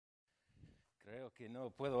Creo que no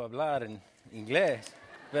puedo hablar en inglés,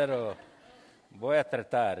 pero voy a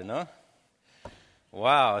tratar, ¿no?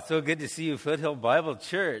 Wow, it's so good to see you, Foothill Bible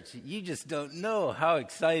Church. You just don't know how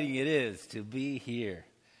exciting it is to be here.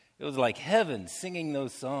 It was like heaven singing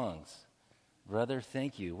those songs. Brother,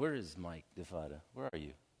 thank you. Where is Mike DeFada? Where are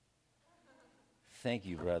you? Thank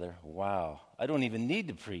you, brother. Wow. I don't even need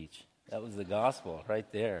to preach. That was the gospel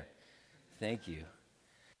right there. Thank you.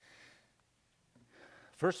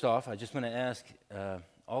 First off, I just want to ask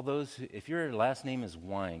all those, if your last name is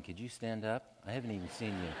Wine, could you stand up? I haven't even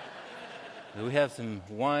seen you. We have some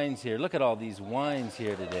wines here. Look at all these wines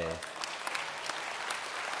here today.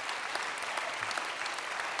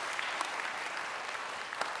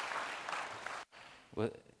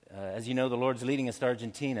 Well, as you know, the Lord's leading us to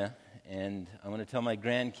Argentina, and I want to tell my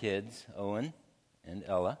grandkids, Owen and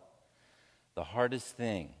Ella, the hardest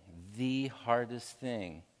thing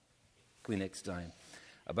next time,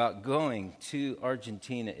 about going to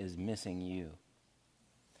Argentina is missing you.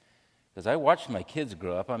 Because I watched my kids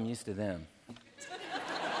grow up, I'm used to them.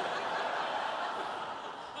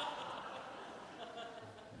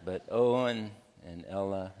 But Owen and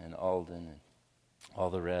Ella and Alden and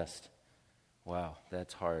all the rest, wow,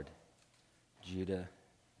 that's hard. Judah,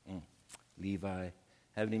 Levi,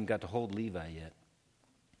 haven't even got to hold Levi yet.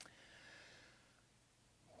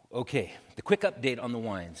 Okay, the quick update on the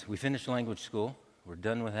wines. We finished language school. We're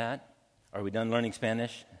done with that. Are we done learning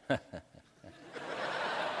Spanish?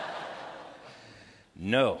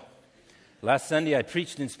 No. Last Sunday I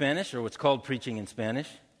preached in Spanish, or what's called preaching in Spanish.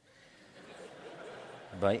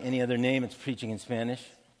 By any other name, it's preaching in Spanish.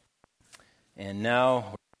 And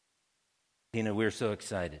now, we're so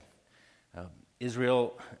excited.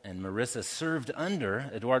 Israel and Marissa served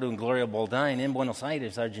under Eduardo and Gloria Boldain in Buenos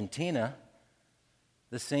Aires, Argentina,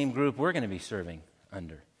 the same group we're going to be serving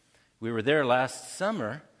under. We were there last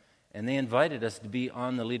summer, and they invited us to be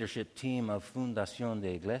on the leadership team of Fundación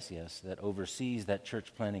de Iglesias that oversees that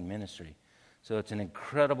church planting ministry. So it's an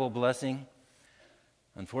incredible blessing.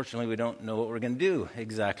 Unfortunately, we don't know what we're going to do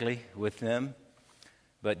exactly with them,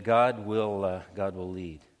 but God will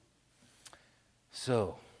lead.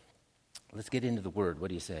 So let's get into the Word. What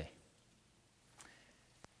do you say?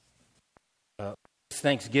 It's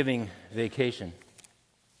Thanksgiving vacation.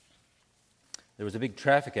 There was a big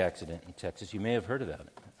traffic accident in Texas. You may have heard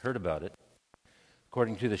about it.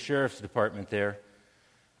 According to the sheriff's department there,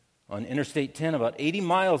 on Interstate 10, about 80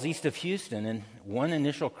 miles east of Houston, and one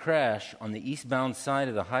initial crash on the eastbound side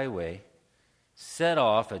of the highway set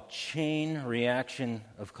off a chain reaction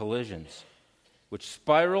of collisions, which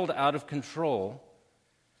spiraled out of control,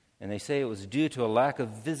 and they say it was due to a lack of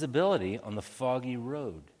visibility on the foggy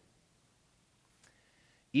road.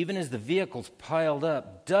 Even as the vehicles piled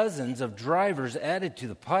up, dozens of drivers added to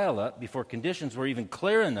the pileup before conditions were even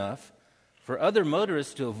clear enough for other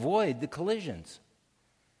motorists to avoid the collisions.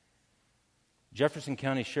 Jefferson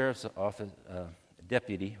County Sheriff's Office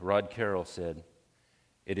Deputy Rod Carroll said,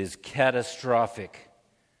 "It is catastrophic.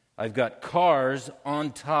 I've got cars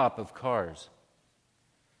on top of cars."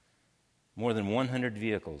 More than 100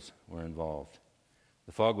 vehicles were involved.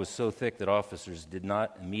 The fog was so thick that officers did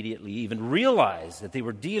not immediately even realize that they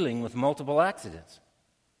were dealing with multiple accidents.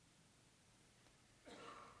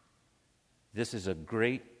 This is a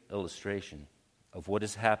great illustration of what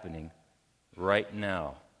is happening right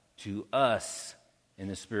now to us in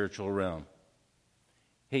the spiritual realm.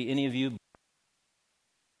 Hey, anybody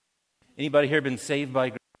here been saved by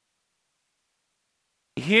grace?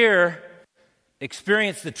 Here,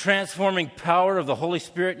 experience the transforming power of the Holy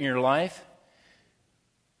Spirit in your life?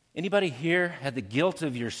 Anybody here had the guilt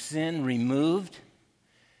of your sin removed?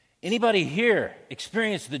 Anybody here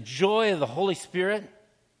experienced the joy of the Holy Spirit?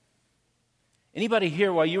 Anybody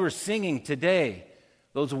here, while you were singing today,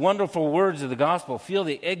 those wonderful words of the gospel, feel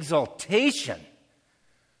the exaltation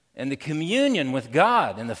and the communion with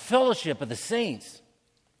God and the fellowship of the saints?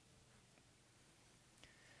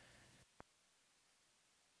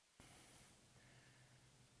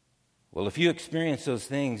 Well, if you experience those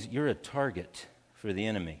things, you're a target for the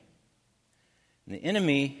enemy. And the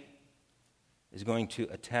enemy is going to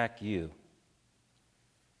attack you.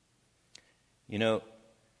 You know,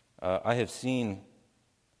 I have seen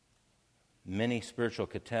many spiritual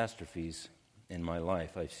catastrophes in my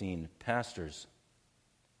life. I've seen pastors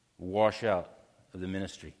wash out of the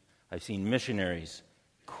ministry. I've seen missionaries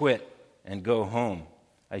quit and go home.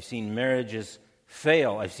 I've seen marriages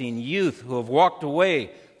fail. I've seen youth who have walked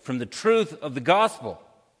away from the truth of the gospel.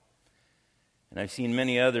 And I've seen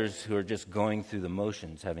many others who are just going through the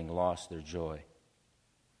motions, having lost their joy.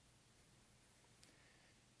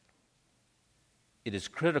 It is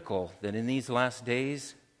critical that in these last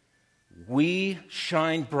days we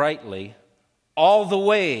shine brightly all the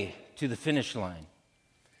way to the finish line.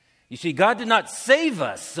 You see, God did not save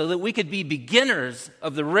us so that we could be beginners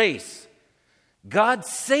of the race. God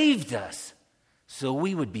saved us so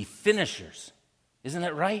we would be finishers. Isn't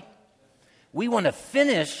that right? We want to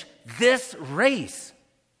finish this race.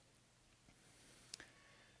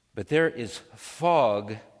 But there is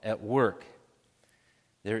fog at work.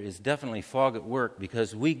 There is definitely fog at work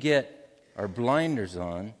because we get our blinders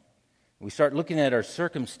on. We start looking at our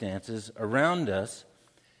circumstances around us,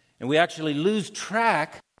 and we actually lose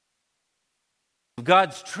track of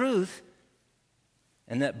God's truth,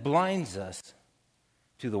 and that blinds us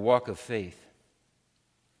to the walk of faith.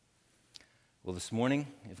 Well, this morning,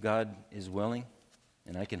 if God is willing,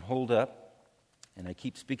 and I can hold up, and I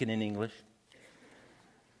keep speaking in English,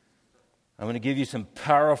 I'm going to give you some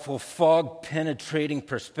powerful fog-penetrating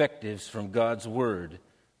perspectives from God's Word,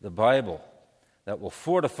 the Bible, that will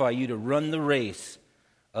fortify you to run the race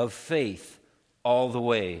of faith all the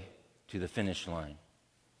way to the finish line.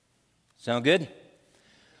 Sound good?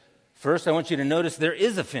 First, I want you to notice there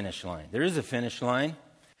is a finish line. There is a finish line,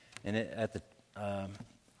 and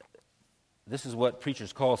this is what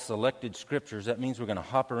preachers call selected scriptures. That means we're going to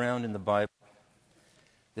hop around in the Bible.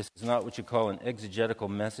 This is not what you call an exegetical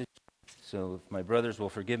message, so if my brothers will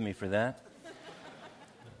forgive me for that.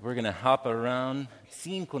 We're going to hop around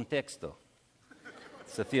sin contexto.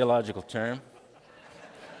 It's a theological term.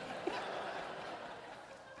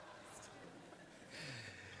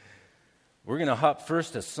 We're going to hop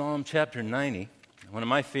first to Psalm chapter 90, one of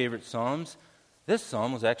my favorite psalms. This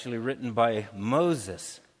psalm was actually written by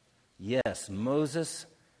Moses. Yes, Moses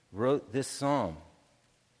wrote this psalm.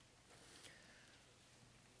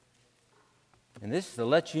 And this is to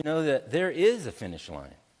let you know that there is a finish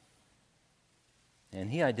line. And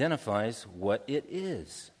he identifies what it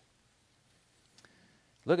is.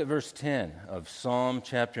 Look at verse 10 of Psalm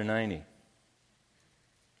chapter 90.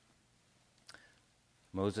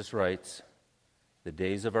 Moses writes, "The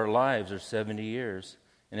days of our lives are 70 years,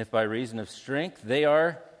 and if by reason of strength they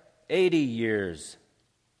are 80 years."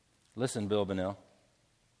 Listen, Bill Bonnell.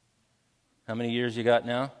 How many years you got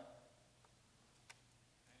now?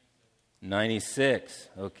 96.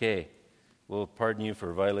 Okay. We'll pardon you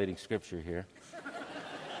for violating Scripture here.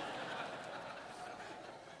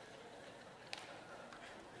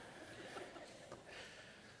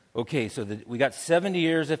 Okay, so we got 70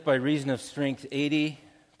 years, if by reason of strength, 80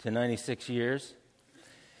 to 96 years.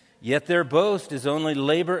 Yet their boast is only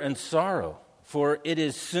labor and sorrow, for it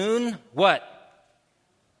is soon, what?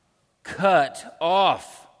 Cut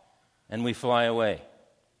off, and we fly away.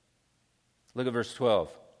 Look at verse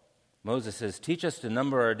 12. Moses says, "Teach us to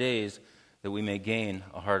number our days that we may gain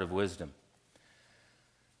a heart of wisdom."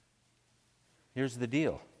 Here's the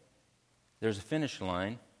deal. There's a finish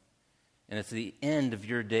line, and it's the end of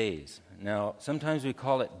your days. Now, sometimes we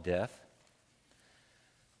call it death,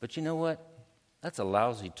 but you know what? That's a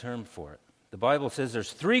lousy term for it. The Bible says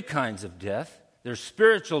there's three kinds of death. There's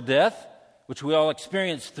spiritual death, which we all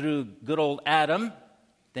experience through good old Adam.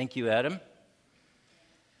 Thank you, Adam.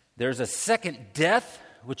 There's a second death,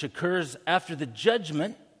 which occurs after the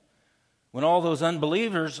judgment, when all those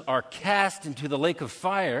unbelievers are cast into the lake of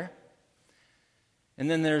fire. And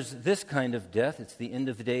then there's this kind of death. It's the end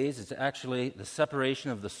of the days. It's actually the separation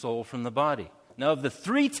of the soul from the body. Now, of the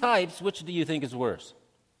three types, which do you think is worse?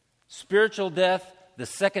 Spiritual death, the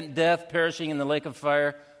second death, perishing in the lake of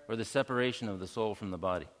fire, or the separation of the soul from the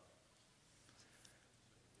body?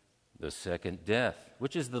 The second death.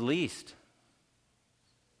 Which is the least?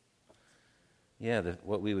 Yeah,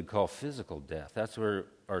 what we would call physical death. That's where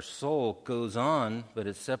our soul goes on, but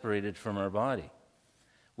it's separated from our body.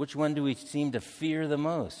 Which one do we seem to fear the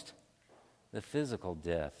most? The physical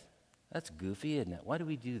death. That's goofy, isn't it? Why do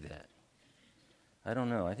we do that? I don't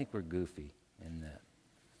know. I think we're goofy in that.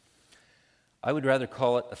 I would rather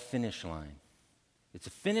call it a finish line. It's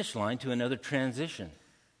a finish line to another transition.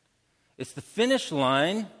 It's the finish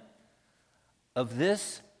line of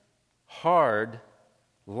this hard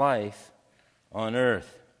life on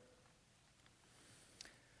earth.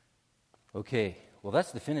 Okay, well,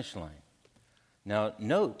 that's the finish line. Now,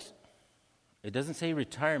 note, it doesn't say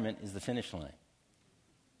retirement is the finish line.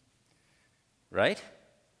 Right?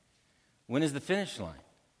 When is the finish line?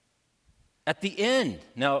 At the end.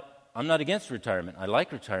 Now, I'm not against retirement. I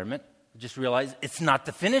like retirement. Just realize it's not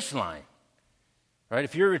the finish line. Right?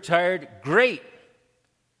 If you're retired, great.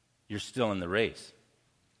 You're still in the race.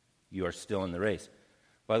 You are still in the race.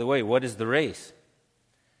 By the way, what is the race?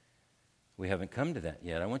 We haven't come to that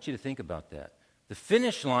yet. I want you to think about that. The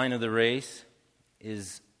finish line of the race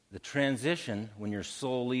is the transition when your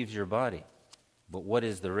soul leaves your body. But what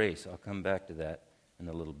is the race? I'll come back to that in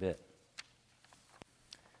a little bit.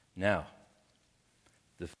 Now,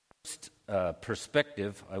 the first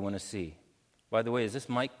perspective I want to see. By the way, is this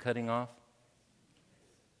mic cutting off?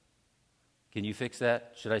 Can you fix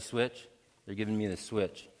that? Should I switch? They're giving me the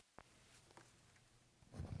switch.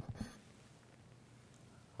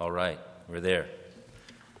 All right, we're there.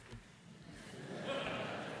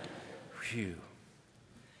 Phew.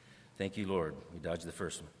 Thank you, Lord. We dodged the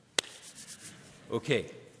first one. Okay,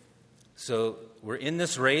 so we're in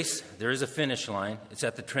this race. There is a finish line. It's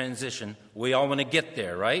at the transition. We all want to get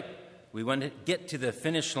there, right? We want to get to the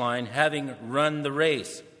finish line having run the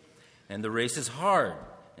race. And the race is hard,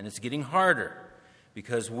 and it's getting harder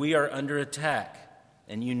because we are under attack.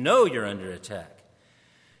 And you know you're under attack.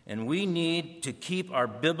 And we need to keep our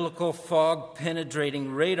biblical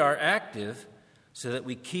fog-penetrating radar active so that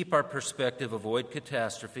we keep our perspective, avoid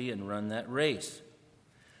catastrophe, and run that race.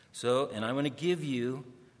 So, and I want to give you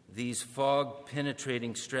these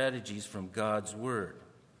fog-penetrating strategies from God's Word.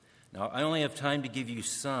 Now, I only have time to give you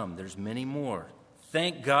some. There's many more.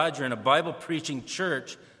 Thank God you're in a Bible-preaching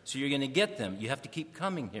church, so you're going to get them. You have to keep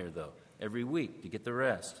coming here, though, every week to get the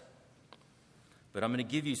rest. But I'm going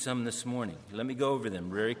to give you some this morning. Let me go over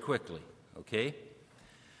them very quickly, okay?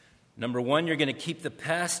 Number one, you're going to keep the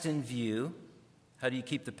past in view. How do you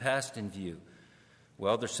keep the past in view?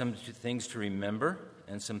 Well, there's some things to remember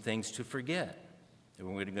and some things to forget. And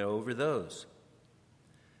we're going to go over those.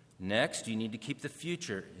 Next, you need to keep the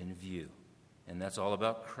future in view. And that's all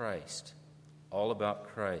about Christ. All about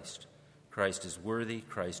Christ. Christ is worthy,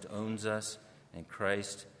 Christ owns us, and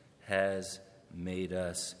Christ has made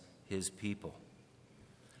us his people.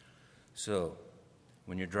 So,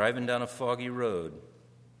 when you're driving down a foggy road,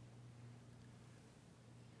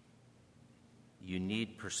 you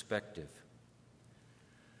need perspective.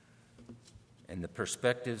 And the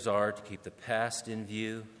perspectives are to keep the past in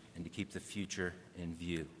view and to keep the future in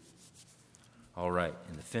view. All right,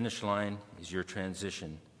 and the finish line is your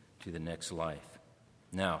transition to the next life.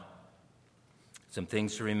 Now, some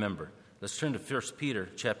things to remember. Let's turn to 1 Peter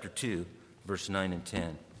chapter 2, verse 9 and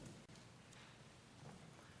 10.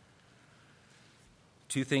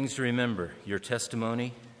 Two things to remember, your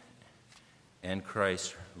testimony and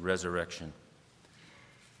Christ's resurrection.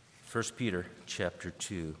 1 Peter chapter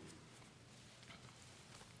 2.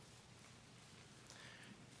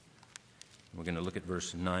 We're going to look at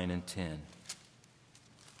verse 9 and 10.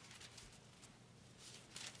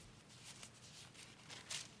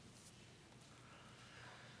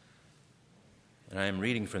 And I am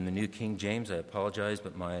reading from the New King James. I apologize,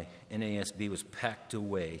 but my NASB was packed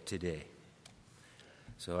away today.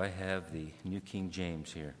 So I have the New King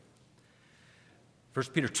James here. 1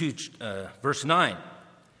 Peter 2, verse 9.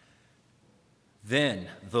 Then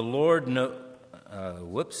the Lord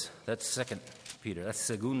that's 2 Peter. That's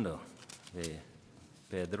Segundo de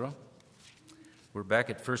Pedro. We're back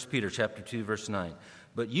at 1 Peter chapter 2, verse 9.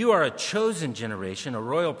 But you are a chosen generation, a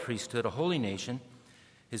royal priesthood, a holy nation,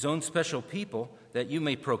 his own special people, that you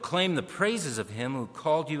may proclaim the praises of him who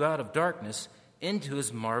called you out of darkness into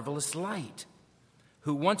his marvelous light,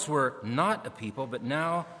 who once were not a people, but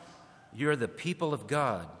now you're the people of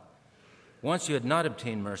God. Once you had not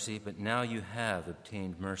obtained mercy, but now you have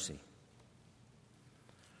obtained mercy.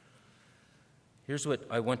 Here's what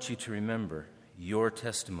I want you to remember, your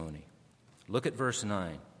testimony. Look at verse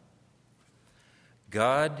 9.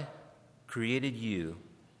 God created you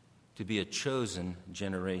to be a chosen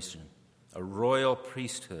generation, a royal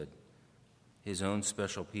priesthood, his own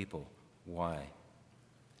special people. Why?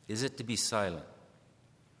 Is it to be silent?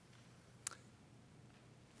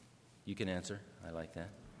 You can answer. I like that.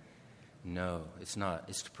 No, it's not.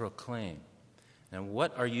 It's to proclaim. Now,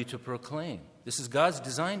 what are you to proclaim? This is God's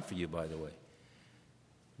design for you, by the way.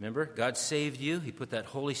 Remember, God saved you. He put that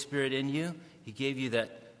Holy Spirit in you. He gave you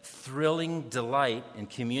that thrilling delight in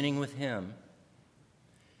communing with him.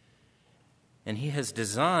 And he has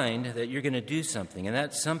designed that you're going to do something, and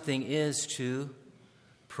that something is to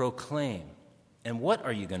proclaim. And what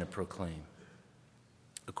are you going to proclaim?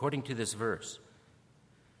 According to this verse,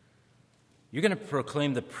 you're going to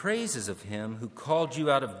proclaim the praises of him who called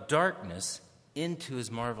you out of darkness into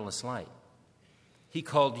his marvelous light. He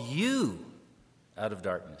called you out of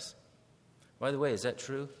darkness. By the way, is that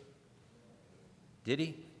true? Did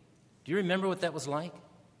he? Do you remember what that was like?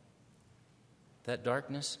 That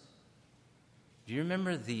darkness? Do you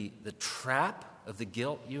remember the trap of the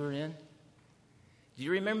guilt you were in? Do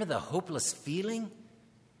you remember the hopeless feeling?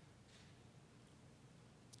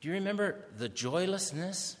 Do you remember the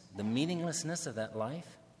joylessness, the meaninglessness of that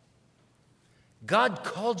life? God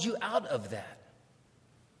called you out of that.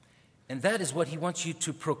 And that is what he wants you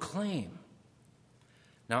to proclaim.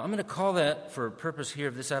 Now, I'm going to call that, for purpose here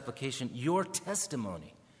of this application, your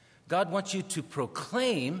testimony. God wants you to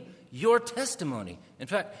proclaim your testimony. In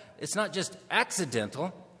fact, it's not just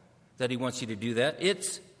accidental that he wants you to do that.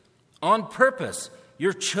 It's on purpose.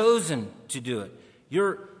 You're chosen to do it.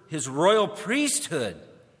 You're his royal priesthood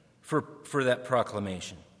for that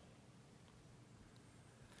proclamation.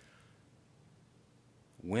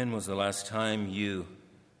 When was the last time you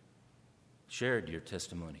shared your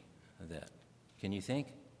testimony of that? Can you think?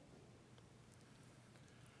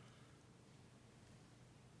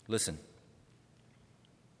 Listen.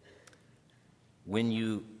 When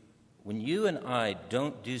you and I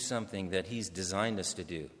don't do something that he's designed us to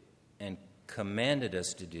do and commanded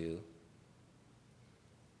us to do,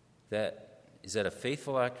 is that a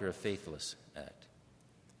faithful act or a faithless act?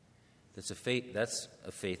 That's a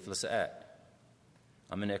faithless act.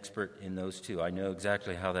 I'm an expert in those two. I know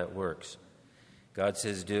exactly how that works. God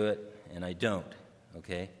says do it, and I don't,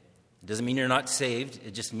 okay? It doesn't mean you're not saved.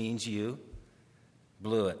 It just means you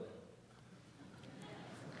blew it.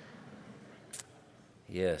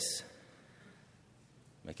 Yes.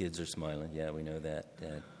 My kids are smiling. Yeah, we know that,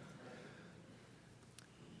 Dad.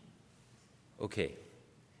 Okay.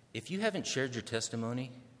 If you haven't shared your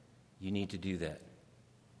testimony, you need to do that.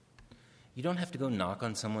 You don't have to go knock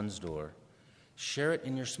on someone's door. Share it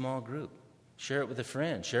in your small group. Share it with a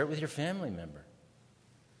friend. Share it with your family member.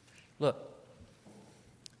 Look,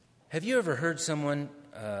 have you ever heard someone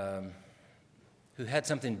who had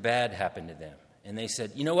something bad happen to them, and they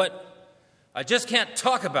said, "You know what? I just can't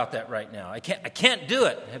talk about that right now. I can't do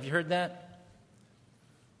it." Have you heard that?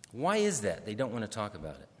 Why is that? They don't want to talk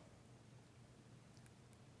about it.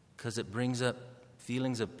 Because it brings up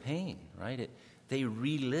feelings of pain, right? They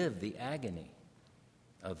relive the agony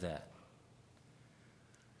of that.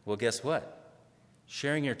 Well, guess what?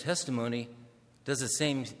 Sharing your testimony does the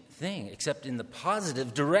same thing, except in the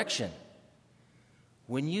positive direction.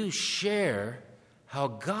 When you share how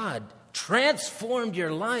God transformed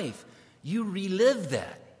your life, you relive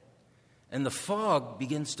that, and the fog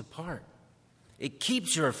begins to part. It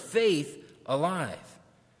keeps your faith alive.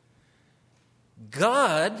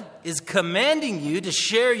 God is commanding you to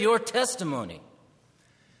share your testimony.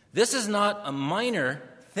 This is not a minor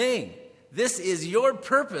thing. This is your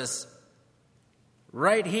purpose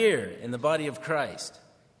right here in the body of Christ.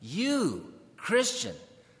 You, Christian,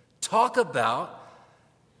 talk about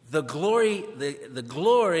the glory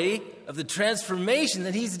of the transformation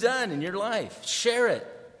that he's done in your life. Share it.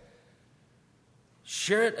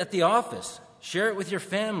 Share it at the office. Share it with your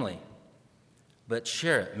family. But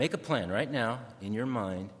share it. Make a plan right now in your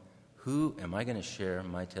mind. Who am I going to share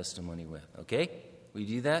my testimony with? Okay? Will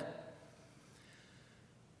you do that?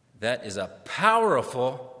 That is a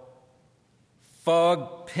powerful,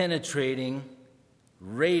 fog-penetrating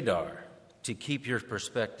radar to keep your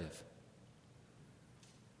perspective.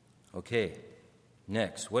 Okay,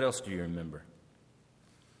 next. What else do you remember?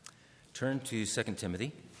 Turn to 2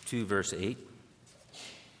 Timothy 2, verse 8.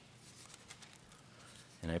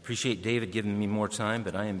 And I appreciate David giving me more time,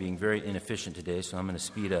 but I am being very inefficient today, so I'm going to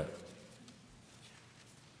speed up.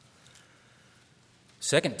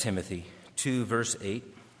 2 Timothy 2, verse 8.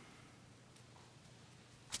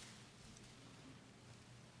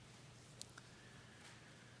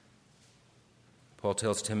 Paul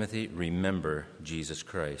tells Timothy, remember Jesus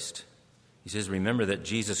Christ. He says, remember that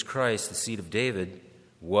Jesus Christ, the seed of David,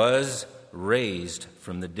 was raised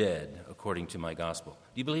from the dead, according to my gospel.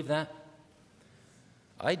 Do you believe that?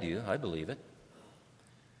 I do. I believe it.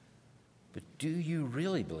 But do you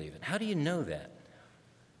really believe it? How do you know that?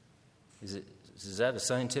 Is that a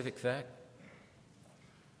scientific fact?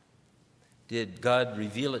 Did God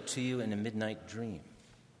reveal it to you in a midnight dream?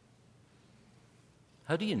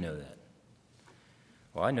 How do you know that?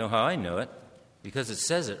 Well, I know how I know it, because it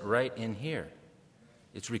says it right in here.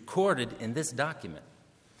 It's recorded in this document.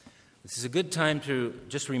 This is a good time to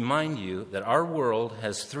just remind you that our world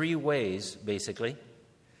has three ways, basically,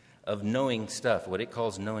 of knowing stuff, what it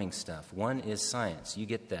calls knowing stuff. One is science. You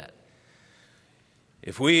get that.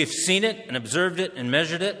 If we've seen it and observed it and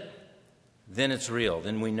measured it, then it's real.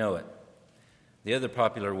 Then we know it. The other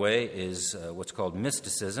popular way is what's called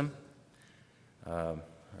mysticism.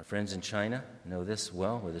 Our friends in China know this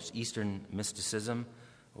well, whether it's Eastern mysticism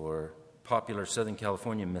or popular Southern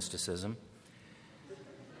California mysticism.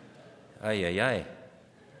 Ay, ay, ay.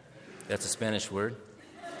 That's a Spanish word.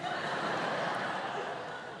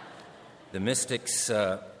 The mystics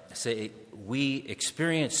say we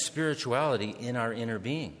experience spirituality in our inner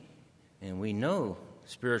being. And we know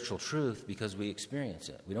spiritual truth because we experience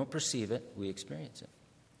it. We don't perceive it, we experience it.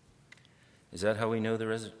 Is that how we know the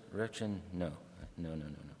resurrection? No.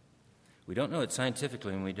 We don't know it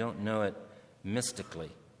scientifically, and we don't know it mystically.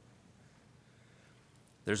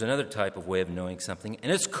 There's another type of way of knowing something, and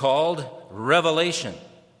it's called revelation.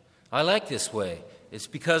 I like this way. It's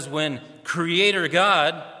because when Creator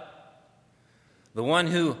God, the one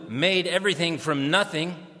who made everything from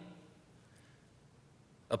nothing,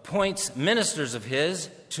 appoints ministers of His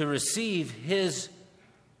to receive His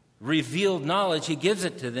revealed knowledge, He gives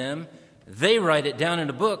it to them. They write it down in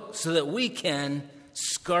a book so that we can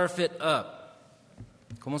scarf it up.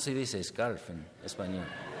 ¿Cómo se dice scarf en español?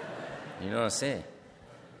 You know what I'm saying?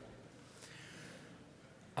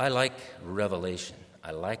 I like revelation.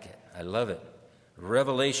 I like it. I love it.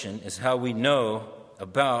 Revelation is how we know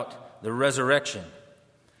about the resurrection.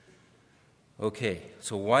 Okay,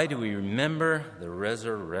 so why do we remember the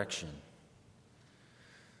resurrection?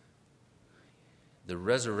 The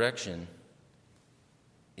resurrection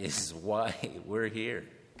is why we're here.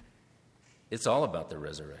 It's all about the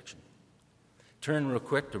resurrection. Turn real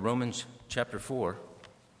quick to Romans chapter 4.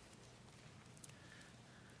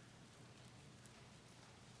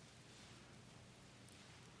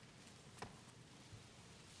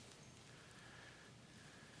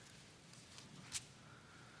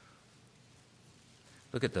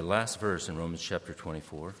 Look at the last verse in Romans chapter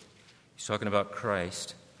 24. He's talking about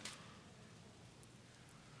Christ.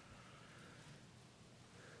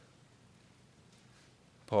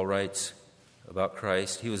 Paul writes about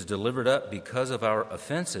Christ, He was delivered up because of our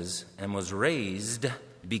offenses and was raised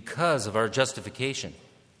because of our justification.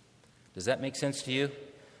 Does that make sense to you?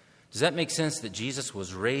 Does that make sense that Jesus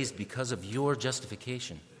was raised because of your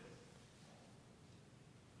justification?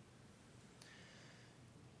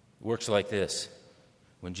 It works like this.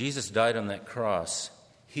 When Jesus died on that cross,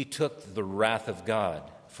 He took the wrath of God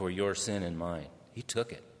for your sin and mine. He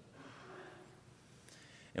took it.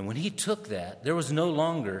 And when He took that, there was no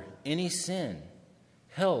longer any sin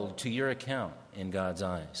held to your account in God's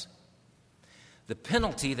eyes. The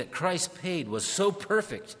penalty that Christ paid was so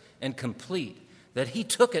perfect and complete that He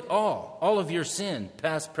took it all of your sin,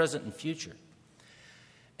 past, present, and future.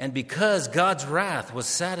 And because God's wrath was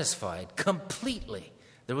satisfied completely,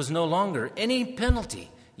 there was no longer any penalty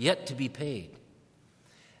yet to be paid.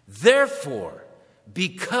 Therefore,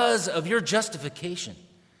 because of your justification,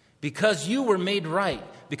 because you were made right,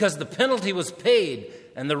 because the penalty was paid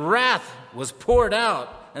and the wrath was poured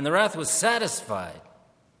out and the wrath was satisfied,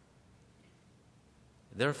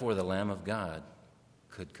 therefore the Lamb of God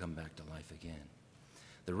could come back to life again.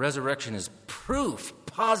 The resurrection is proof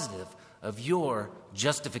positive of your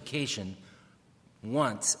justification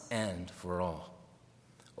once and for all.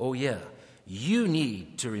 Oh, yeah, you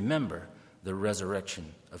need to remember the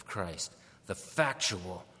resurrection of Christ, the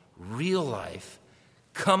factual, real life,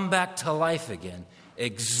 come back to life again,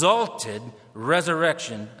 exalted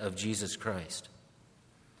resurrection of Jesus Christ.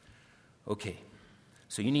 Okay,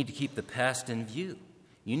 so you need to keep the past in view.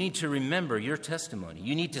 You need to remember your testimony.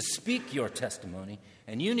 You need to speak your testimony,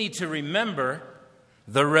 and you need to remember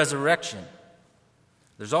the resurrection.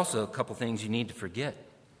 There's also a couple things you need to forget.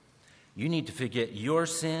 You need to forget your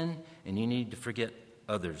sin, and you need to forget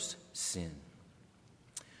others' sin.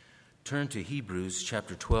 Turn to Hebrews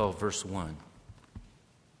chapter 12, verse 1.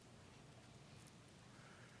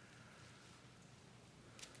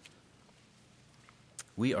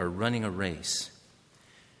 We are running a race.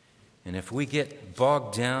 And if we get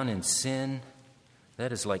bogged down in sin,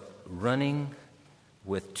 that is like running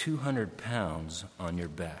with 200 pounds on your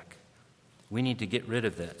back. We need to get rid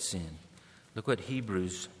of that sin. Look what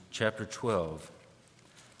Hebrews chapter 12,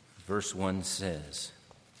 verse 1 says.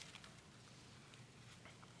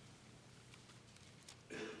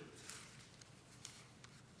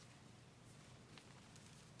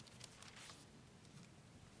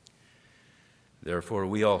 Therefore,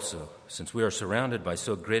 we also, since we are surrounded by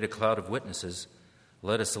so great a cloud of witnesses,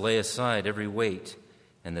 let us lay aside every weight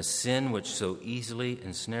and the sin which so easily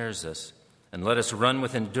ensnares us, and let us run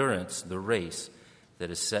with endurance the race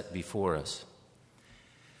that is set before us.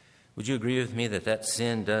 Would you agree with me that that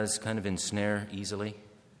sin does kind of ensnare easily?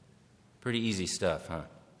 Pretty easy stuff, huh?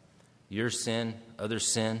 Your sin, other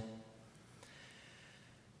sin,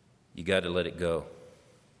 you got to let it go.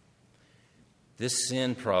 This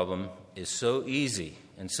sin problem is so easy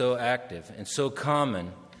and so active and so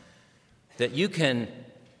common that you can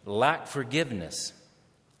lack forgiveness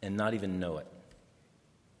and not even know it.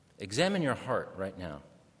 Examine your heart right now.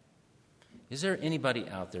 Is there anybody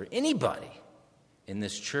out there, anybody in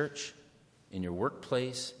this church, in your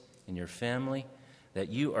workplace, in your family, that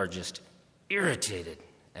you are just irritated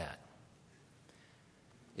at?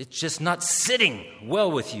 It's just not sitting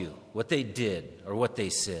well with you, what they did or what they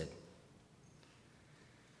said.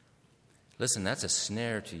 Listen, that's a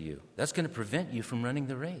snare to you. That's going to prevent you from running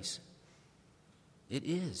the race. It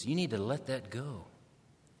is. You need to let that go.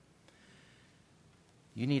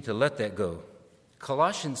 You need to let that go.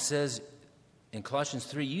 Colossians says in Colossians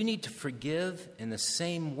 3, you need to forgive in the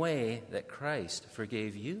same way that Christ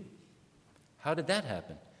forgave you. How did that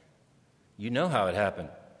happen? You know how it happened.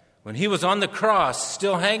 When he was on the cross,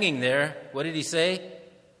 still hanging there, what did he say?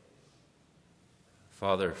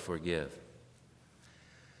 Father, forgive.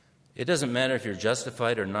 It doesn't matter if you're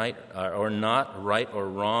justified or not, right or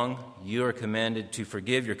wrong. You are commanded to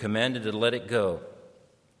forgive. You're commanded to let it go.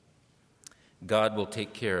 God will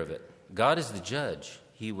take care of it. God is the judge.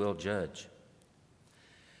 He will judge.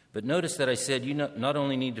 But notice that I said you not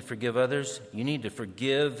only need to forgive others, you need to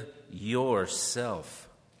forgive yourself.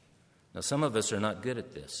 Now, some of us are not good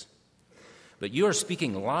at this. But you are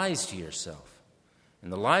speaking lies to yourself.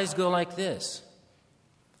 And the lies go like this.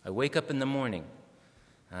 I wake up in the morning.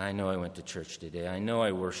 I know I went to church today. I know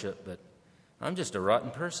I worship, but I'm just a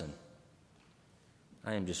rotten person.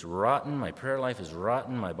 I am just rotten. My prayer life is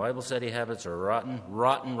rotten. My Bible study habits are rotten.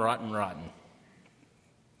 Rotten, rotten, rotten.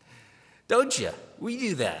 Don't you? We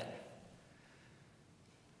do that.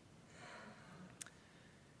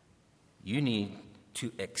 You need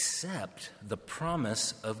to accept the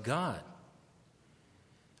promise of God.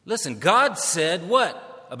 Listen, God said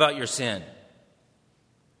what about your sin?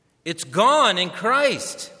 It's gone in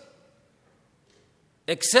Christ.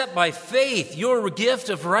 Accept by faith your gift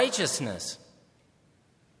of righteousness.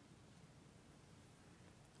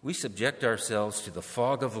 We subject ourselves to the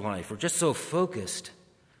fog of life. We're just so focused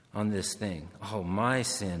on this thing. Oh, my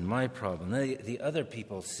sin, my problem, the other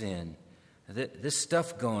people's sin, this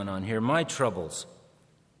stuff going on here, my troubles.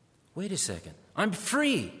 Wait a second. I'm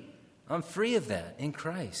free. I'm free of that in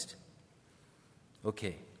Christ.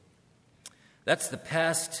 Okay. That's the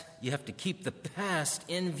past. You have to keep the past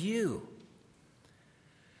in view.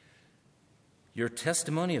 Your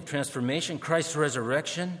testimony of transformation, Christ's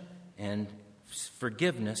resurrection, and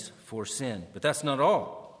forgiveness for sin. But that's not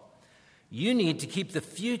all. You need to keep the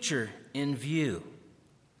future in view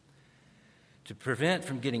to prevent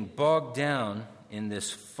from getting bogged down in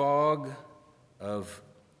this fog of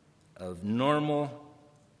normal,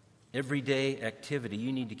 everyday activity.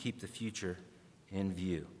 You need to keep the future in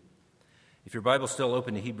view. If your Bible's still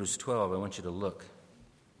open to Hebrews 12, I want you to look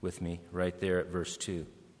with me right there at verse 2.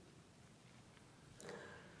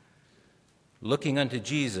 Looking unto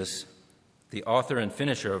Jesus, the author and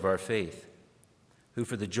finisher of our faith, who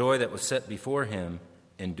for the joy that was set before him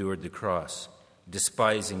endured the cross,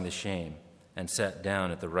 despising the shame, and sat down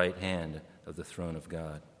at the right hand of the throne of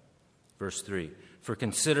God. Verse 3, for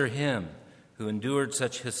consider him who endured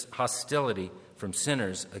such hostility from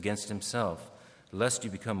sinners against himself, lest you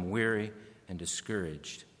become weary and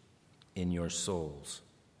discouraged in your souls.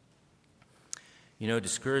 You know,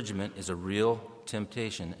 discouragement is a real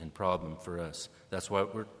temptation and problem for us. That's why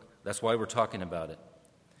we're talking about it.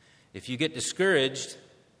 If you get discouraged,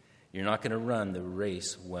 you're not going to run the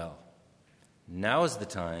race well. Now is the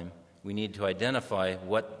time we need to identify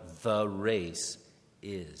what the race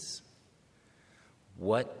is.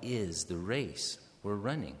 What is the race we're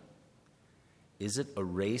running? Is it a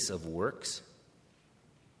race of works?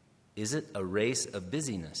 Is it a race of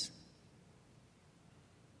busyness?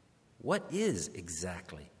 What is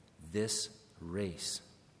exactly this race?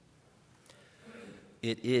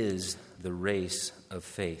 It is the race of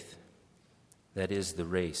faith. That is the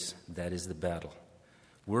race. That is the battle.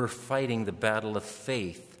 We're fighting the battle of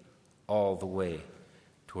faith all the way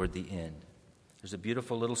toward the end. There's a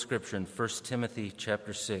beautiful little scripture in 1 Timothy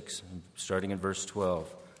chapter 6, starting in verse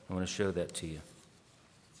 12. I want to show that to you.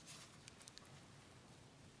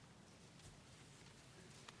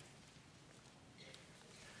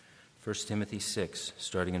 1 Timothy 6,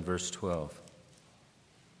 starting in verse 12.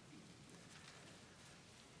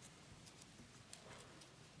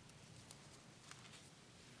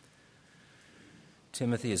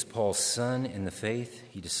 Timothy is Paul's son in the faith.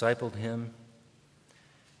 He discipled him.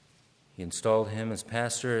 He installed him as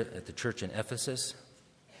pastor at the church in Ephesus.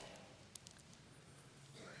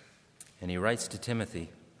 And he writes to Timothy,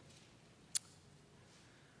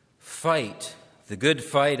 fight the good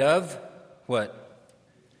fight of what?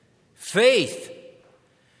 Faith.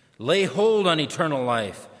 Lay hold on eternal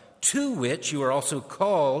life, to which you are also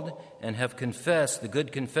called and have confessed the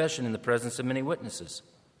good confession in the presence of many witnesses.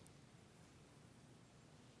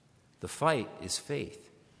 The fight is faith.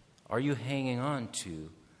 Are you hanging on to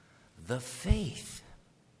the faith?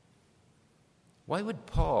 Why would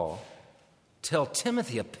Paul tell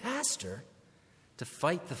Timothy, a pastor, to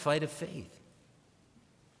fight the fight of faith?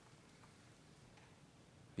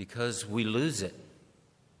 Because we lose it.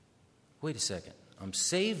 wait a second, I'm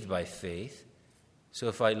saved by faith, so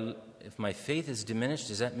if my faith is diminished,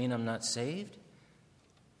 does that mean I'm not saved?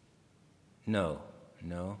 No.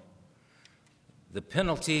 The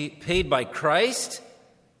penalty paid by Christ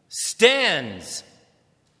stands.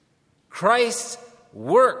 Christ's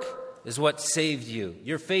work is what saved you.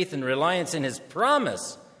 Your faith and reliance in his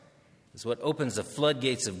promise is what opens the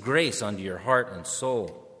floodgates of grace onto your heart and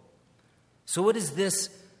soul. So what is this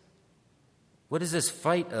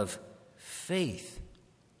fight of faith?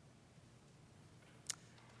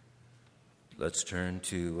 Let's turn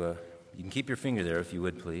to, you can keep your finger there if you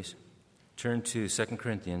would, please. Turn to 2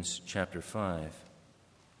 Corinthians chapter 5.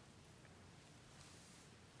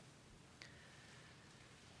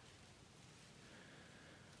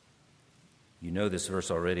 You know this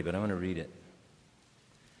verse already, but I want to read it.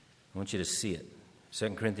 I want you to see it.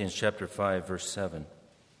 2 Corinthians chapter 5, verse 7.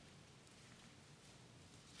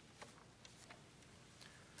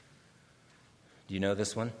 Do you know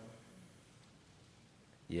this one?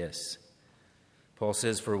 Yes. Paul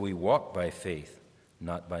says, "For we walk by faith,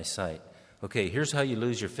 not by sight." Okay, here's how you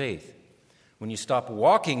lose your faith. When you stop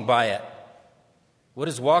walking by it. What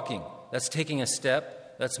is walking? That's taking a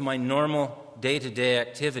step. That's my normal day-to-day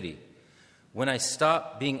activity. When I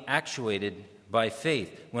stop being actuated by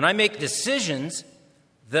faith, when I make decisions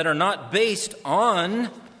that are not based on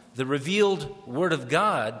the revealed Word of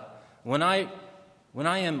God, when I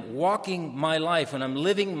am walking my life, when I'm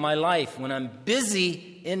living my life, when I'm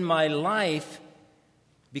busy in my life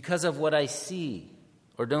because of what I see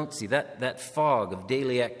or don't see, that fog of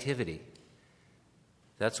daily activity,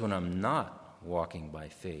 that's when I'm not walking by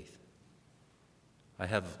faith. I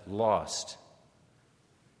have lost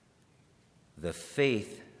the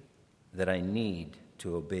faith that I need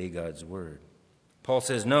to obey God's word. Paul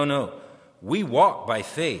says, no, we walk by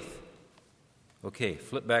faith. Okay,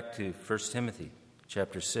 flip back to 1 Timothy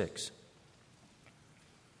chapter 6.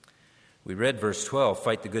 We read verse 12,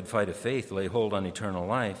 fight the good fight of faith, lay hold on eternal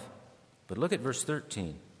life. But look at verse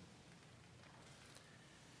 13.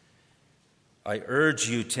 I urge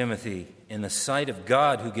you, Timothy, in the sight of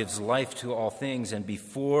God who gives life to all things, and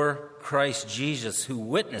before Christ Jesus, who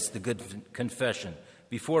witnessed the good confession,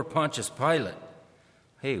 before Pontius Pilate.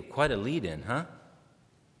 Hey, quite a lead-in, huh?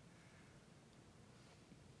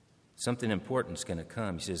 Something important is going to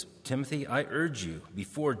come. He says, Timothy, I urge you,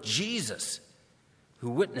 before Jesus,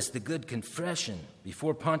 who witnessed the good confession,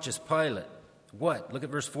 before Pontius Pilate. What? Look at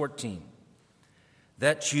verse 14.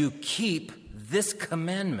 That you keep this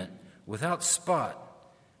commandment without spot,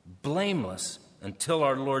 blameless, until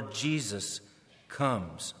our Lord Jesus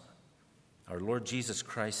comes. Our Lord Jesus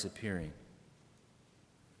Christ appearing.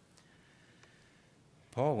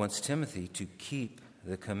 Paul wants Timothy to keep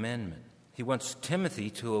the commandment. He wants Timothy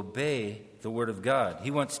to obey the word of God. He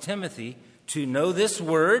wants Timothy to know this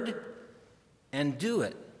word and do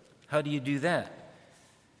it. How do you do that?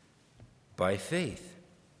 By faith.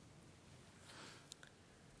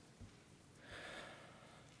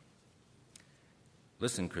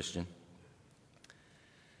 Listen, Christian.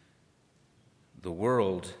 The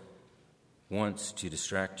world wants to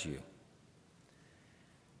distract you.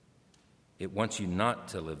 It wants you not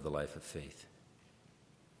to live the life of faith.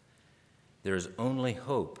 There is only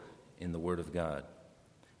hope in the Word of God.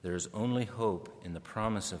 There is only hope in the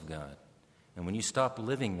promise of God. And when you stop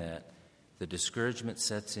living that, the discouragement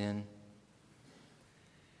sets in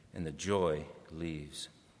and the joy leaves.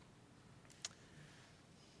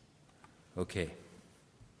 Okay.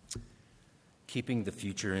 Keeping the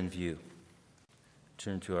future in view.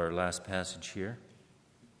 Turn to our last passage here.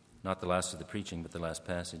 Not the last of the preaching, but the last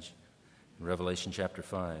passage. Revelation chapter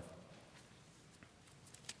 5.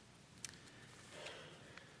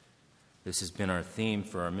 This has been our theme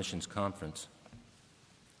for our missions conference.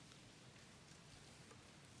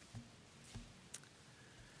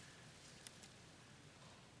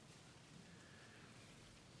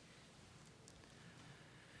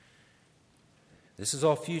 This is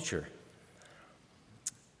all future.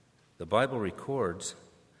 The Bible records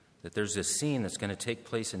that there's this scene that's going to take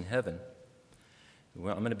place in heaven.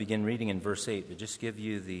 Well, I'm going to begin reading in verse 8, but just give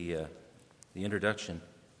you the introduction.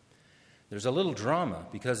 There's a little drama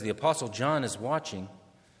because the Apostle John is watching,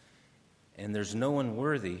 and there's no one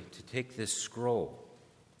worthy to take this scroll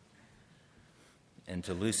and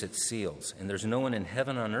to loose its seals. And there's no one in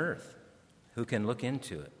heaven on earth who can look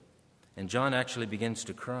into it. And John actually begins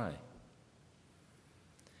to cry.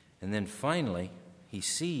 And then finally, he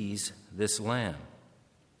sees this lamb.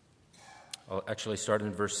 I'll actually start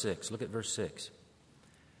in verse 6. Look at verse 6.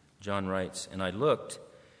 John writes, And I looked,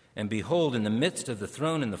 and behold, in the midst of the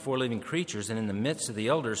throne and the four living creatures, and in the midst of the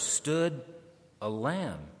elders, stood a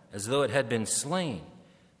lamb, as though it had been slain,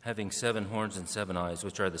 having 7 horns and 7 eyes,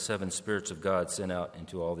 which are the 7 spirits of God sent out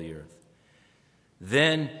into all the earth.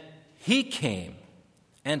 Then he came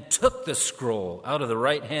and took the scroll out of the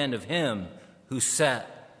right hand of him who sat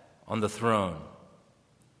on the throne.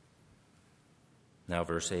 Now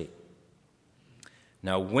verse 8.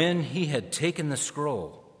 Now when he had taken the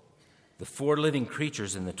scroll, the 4 living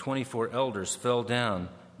creatures and the 24 elders fell down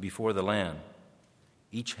before the Lamb,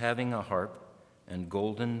 each having a harp and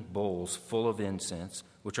golden bowls full of incense,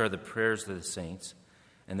 which are the prayers of the saints.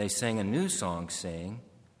 And they sang a new song, saying,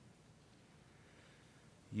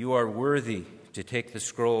 You are worthy to take the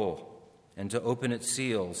scroll and to open its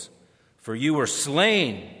seals, for you were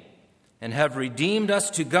slain and have redeemed us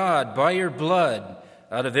to God by your blood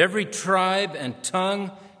out of every tribe and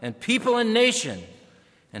tongue and people and nation,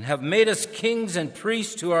 and have made us kings and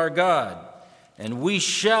priests to our God, and we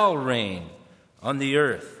shall reign on the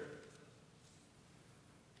earth.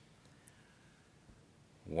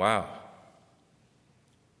 Wow.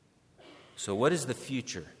 So what is the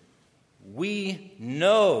future? We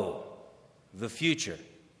know the future.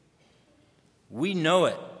 We know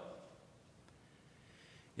it.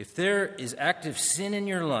 If there is active sin in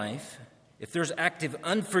your life, if there's active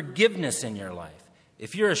unforgiveness in your life,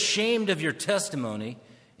 if you're ashamed of your testimony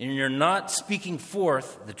and you're not speaking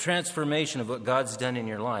forth the transformation of what God's done in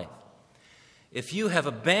your life, if you have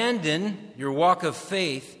abandoned your walk of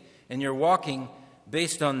faith and you're walking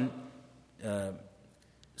based on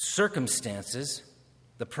circumstances,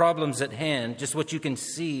 the problems at hand, just what you can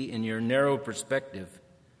see in your narrow perspective,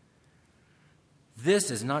 this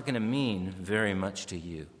is not going to mean very much to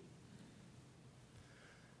you.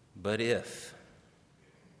 But if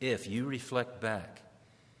you reflect back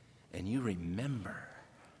and you remember,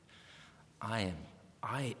 I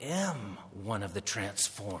am one of the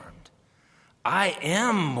transformed. I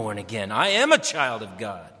am born again. I am a child of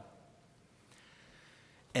God.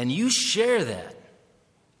 And you share that,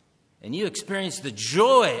 and you experience the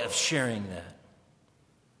joy of sharing that,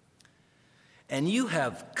 and you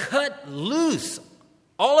have cut loose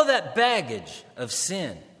all of that baggage of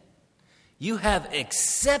sin. You have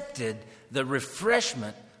accepted the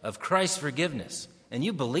refreshment of Christ's forgiveness, and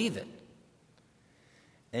you believe it.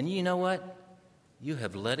 And you know what? You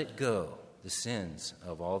have let it go, the sins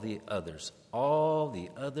of all the others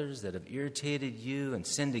that have irritated you and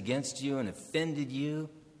sinned against you and offended you.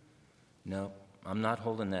 No, I'm not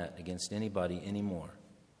holding that against anybody anymore.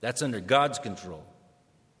 That's under God's control.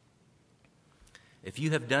 If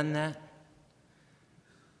you have done that,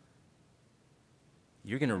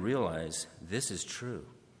 you're going to realize this is true.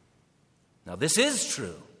 Now, this is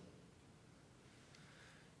true.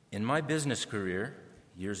 In my business career,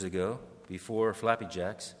 years ago, before Flappy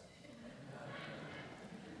Jacks,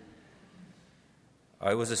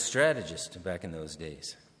 I was a strategist back in those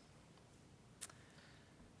days.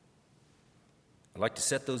 I like to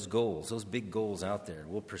set those goals, those big goals out there.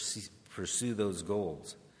 We'll pursue those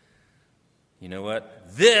goals. You know what?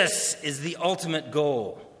 This is the ultimate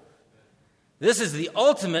goal. This is the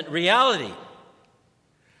ultimate reality.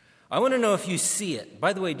 I want to know if you see it.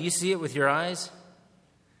 By the way, do you see it with your eyes?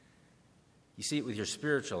 You see it with your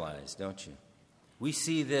spiritual eyes, don't you? We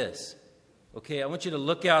see this. Okay, I want you to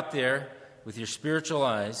look out there with your spiritual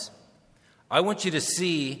eyes. I want you to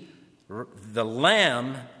see the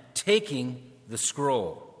Lamb taking the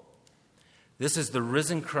scroll. This is the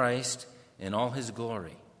risen Christ in all his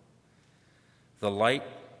glory. The light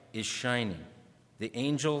is shining. The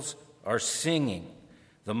angels are singing.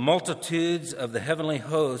 The multitudes of the heavenly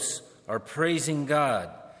hosts are praising God.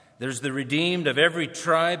 There's the redeemed of every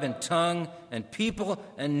tribe and tongue and people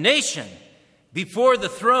and nation before the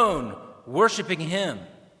throne worshiping him.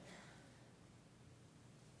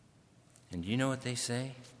 And you know what they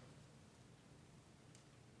say?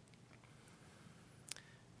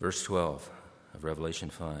 Verse 12 of Revelation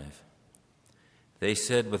 5. They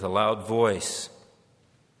said with a loud voice,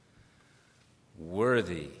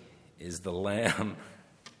 Worthy is the Lamb.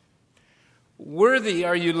 Worthy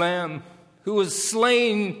are you, Lamb, who was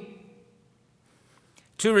slain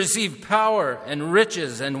to receive power and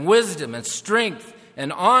riches and wisdom and strength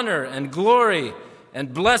and honor and glory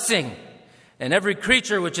and blessing. And every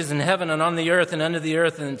creature which is in heaven and on the earth and under the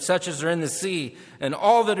earth and such as are in the sea and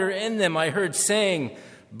all that are in them, I heard saying,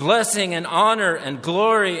 Blessing and honor and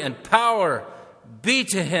glory and power be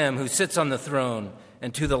to him who sits on the throne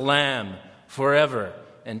and to the Lamb forever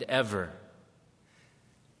and ever.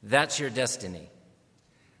 That's your destiny.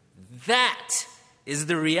 That is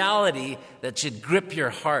the reality that should grip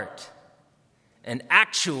your heart and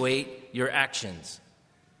actuate your actions.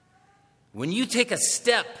 When you take a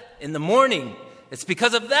step in the morning, it's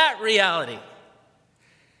because of that reality.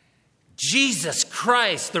 Jesus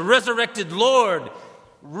Christ, the resurrected Lord,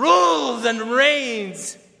 rules and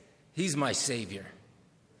reigns. He's my Savior.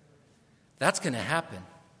 That's going to happen.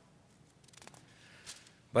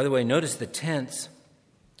 By the way, notice the tense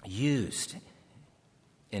used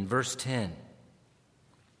in verse 10.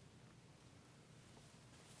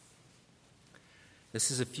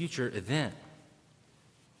 This is a future event,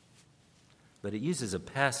 but it uses a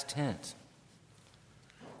past tense.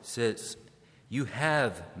 It says, "You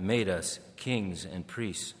have made us kings and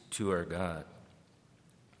priests to our God."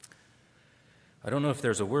 I don't know if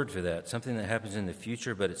there's a word for that, something that happens in the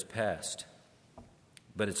future, but it's past.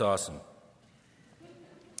 But it's awesome.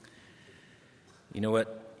 You know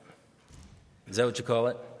what? Is that what you call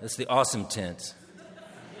it? That's the awesome tense.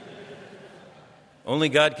 Only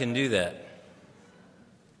God can do that.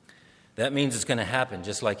 That means it's going to happen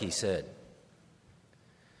just like he said.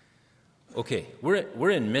 Okay, we're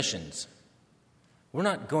in missions. We're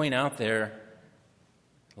not going out there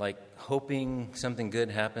like hoping something good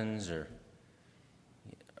happens or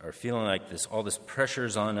feeling like all this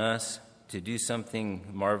pressure's on us to do something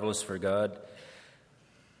marvelous for God.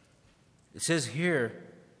 It says here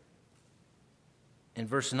in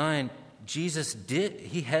verse 9, Jesus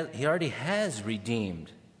he already has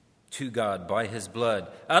redeemed to God by his blood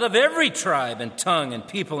out of every tribe and tongue and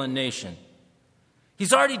people and nation.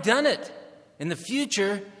 He's already done it. In the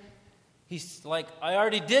future, he's like, I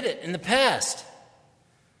already did it in the past.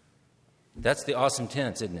 That's the awesome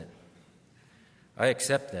tense, isn't it? I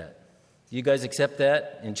accept that. You guys accept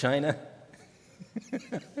that in China?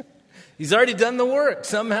 He's already done the work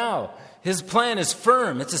somehow. His plan is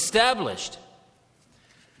firm. It's established.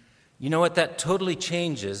 You know what? That totally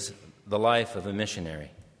changes the life of a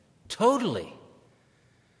missionary. Totally.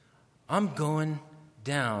 I'm going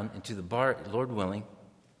down into the bar, Lord willing,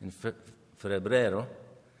 in febrero,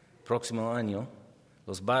 próximo año,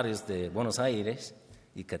 los barrios de Buenos Aires,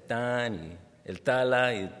 y Catán, y El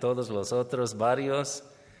Tala, y todos los otros barrios,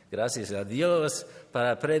 gracias a Dios,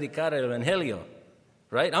 para predicar el Evangelio.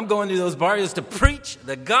 Right? I'm going to those barrios to preach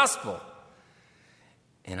the gospel.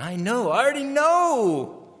 And I already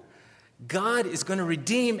know, God is going to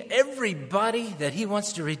redeem everybody that he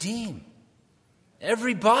wants to redeem.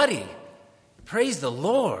 Everybody. Praise the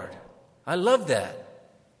Lord. I love that.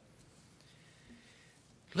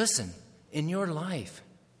 Listen, in your life,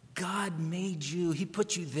 God made you. He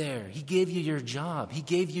put you there. He gave you your job. He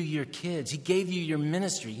gave you your kids. He gave you your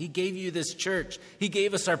ministry. He gave you this church. He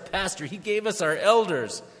gave us our pastor. He gave us our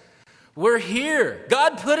elders. We're here.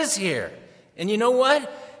 God put us here. And you know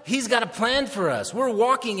what? He's got a plan for us. We're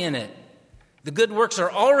walking in it. The good works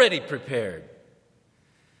are already prepared.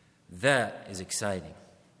 That is exciting.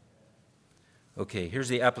 Okay, here's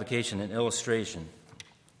the application and illustration.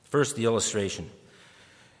 First, the illustration.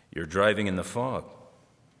 You're driving in the fog.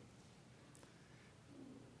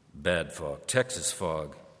 Bad fog, Texas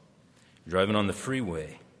fog. You're driving on the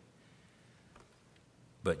freeway.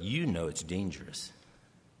 But you know it's dangerous.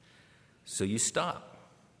 So you stop.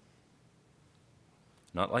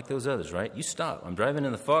 Not like those others, right? You stop. I'm driving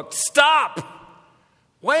in the fog. Stop!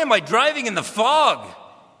 Why am I driving in the fog?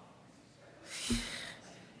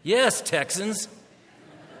 Yes, Texans.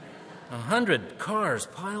 100 cars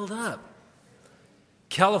piled up.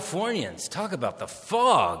 Californians, talk about the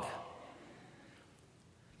fog.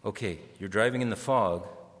 Okay, you're driving in the fog.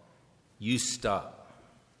 You stop.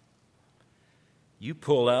 You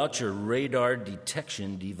pull out your radar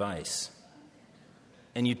detection device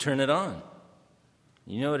and you turn it on.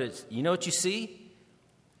 You know what you see?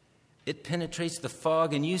 It penetrates the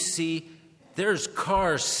fog and you see there's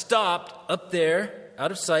cars stopped up there,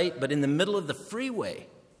 out of sight, but in the middle of the freeway.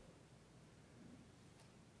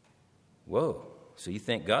 Whoa. So you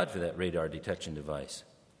thank God for that radar detection device.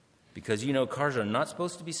 Because you know cars are not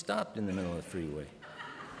supposed to be stopped in the middle of the freeway.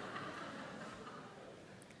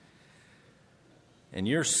 And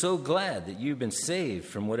you're so glad that you've been saved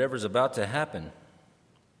from whatever's about to happen.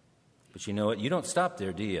 But you know what? You don't stop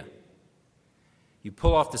there, do you? You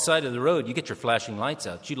pull off the side of the road, you get your flashing lights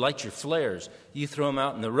out, you light your flares, you throw them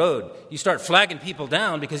out in the road. You start flagging people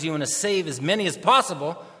down because you want to save as many as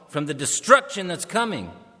possible from the destruction that's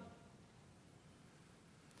coming.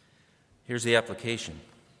 Here's the application.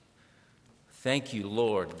 Thank you,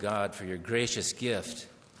 Lord God, for your gracious gift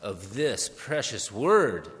of this precious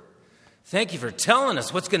word. Thank you for telling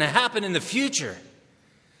us what's going to happen in the future.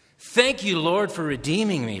 Thank you, Lord, for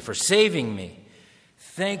redeeming me, for saving me.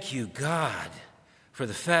 Thank you, God, for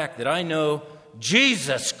the fact that I know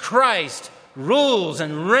Jesus Christ rules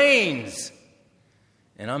and reigns.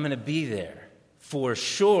 And I'm going to be there for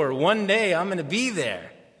sure. One day I'm going to be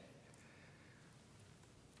there.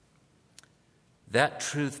 that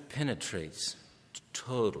truth penetrates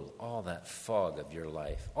total, all that fog of your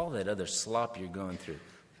life, all that other slop you're going through.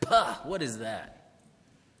 Pah! What is that?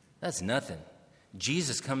 That's nothing.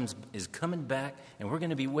 Jesus is coming back, and we're going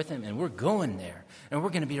to be with him, and we're going there. And we're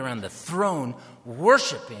going to be around the throne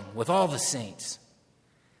worshiping with all the saints.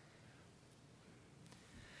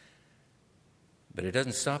 But it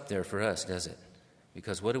doesn't stop there for us, does it?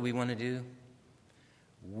 Because what do we want to do?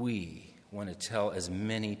 We want to tell as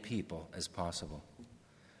many people as possible.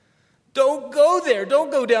 Don't go there.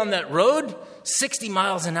 Don't go down that road. 60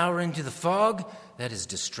 miles an hour into the fog, that is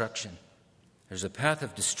destruction. There's a path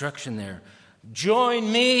of destruction there.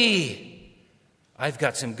 Join me. I've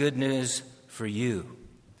got some good news for you.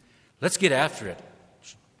 Let's get after it.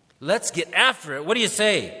 Let's get after it. What do you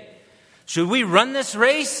say? Should we run this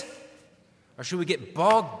race? Or should we get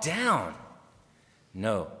bogged down?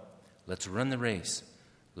 No. Let's run the race.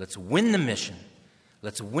 Let's win the mission.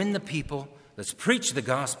 Let's win the people. Let's preach the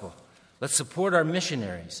gospel. Let's support our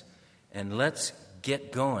missionaries. And let's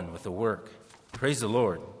get going with the work. Praise the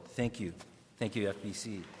Lord. Thank you. Thank you,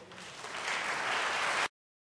 FBC.